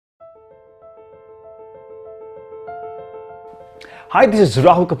Hi, this is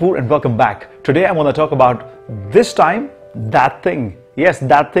Rahul Kapoor and welcome back. Today I want to talk about this time, that thing. Yes,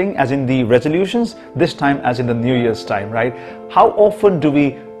 that thing as in the resolutions, this time as in the New Year's time, right? How often do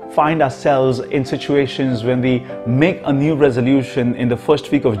we find ourselves in situations when we make a new resolution in the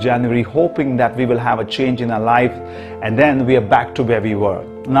first week of January, hoping that we will have a change in our life, and then we are back to where we were?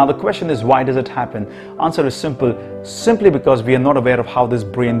 Now the question is, why does it happen? Answer is simple. Simply because we are not aware of how this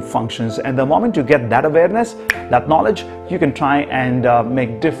brain functions, and the moment you get that awareness, that knowledge, you can try and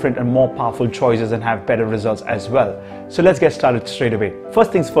make different and more powerful choices and have better results as well. So let's get started straight away.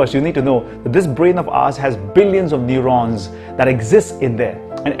 First things first, you need to know that this brain of ours has billions of neurons that exist in there,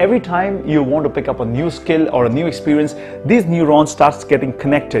 and every time you want to pick up a new skill or a new experience, these neurons starts getting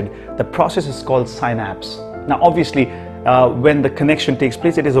connected. The process is called synapse. Now obviously, when the connection takes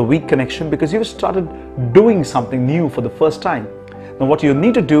place, it is a weak connection because you've started doing something new for the first time. Now what you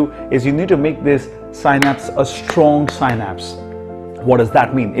need to do is you need to make this synapse a strong synapse. What does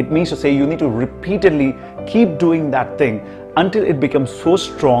that mean? It means to say you need to repeatedly keep doing that thing until it becomes so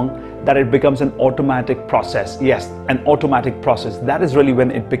strong that it becomes an automatic process. Yes, an automatic process. That is really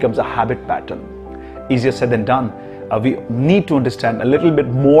when it becomes a habit pattern. Easier said than done. We need to understand a little bit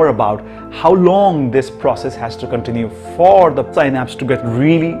more about how long this process has to continue for the synapse to get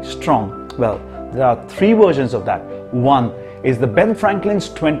really strong. Well, there are three versions of that. One is the Ben Franklin's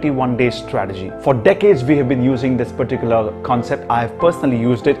 21-day strategy. For decades, we have been using this particular concept. I have personally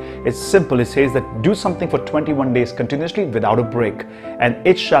used it. It's simple. It says that do something for 21 days continuously without a break, and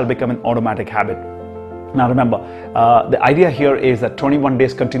it shall become an automatic habit. Now remember, the idea here is that 21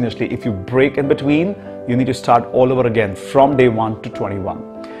 days continuously. If you break in between, you need to start all over again from day 1 to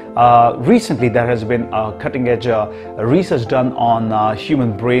 21. Recently there has been cutting-edge research done on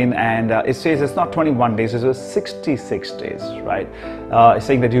human brain, and it says it's not 21 days, it's 66 days, right? It's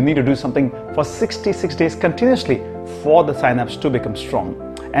saying that you need to do something for 66 days continuously for the synapse to become strong.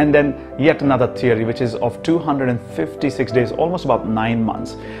 And then yet another theory, which is of 256 days, almost about 9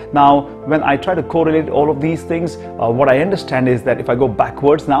 months. Now, when I try to correlate all of these things, what I understand is that if I go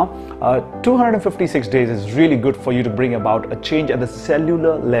backwards now, 256 days is really good for you to bring about a change at the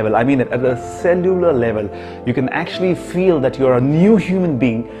cellular level. I mean, at the cellular level, you can actually feel that you're a new human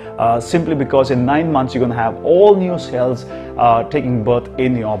being simply because in 9 months, you're going to have all new cells taking birth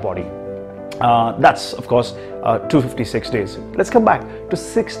in your body. That's of course 256 days. Let's come back to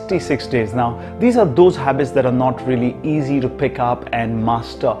 66 days. Now these are those habits that are not really easy to pick up and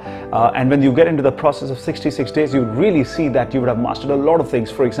master, and when you get into the process of 66 days, you really see that you would have mastered a lot of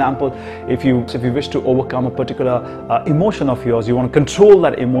things. For example, if you wish to overcome a particular emotion of yours, you want to control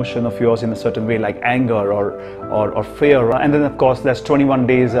that emotion of yours in a certain way, like anger or fear, and then of course there's 21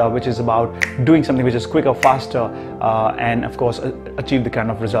 days which is about doing something which is quicker, faster, and of course achieve the kind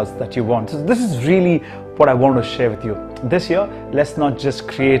of results that you want. So this is really what I want to share with you. This year, let's not just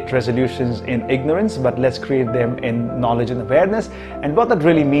create resolutions in ignorance, but let's create them in knowledge and awareness. And what that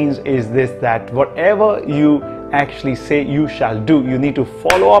really means is this, that whatever you actually say you shall do, you need to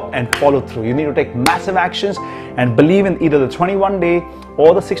follow up and follow through. You need to take massive actions and believe in either the 21-day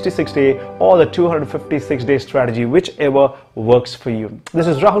or the 66-day or the 256-day strategy, whichever works for you. This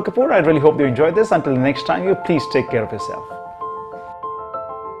is Rahul Kapoor. I really hope you enjoyed this. Until the next time, you please take care of yourself.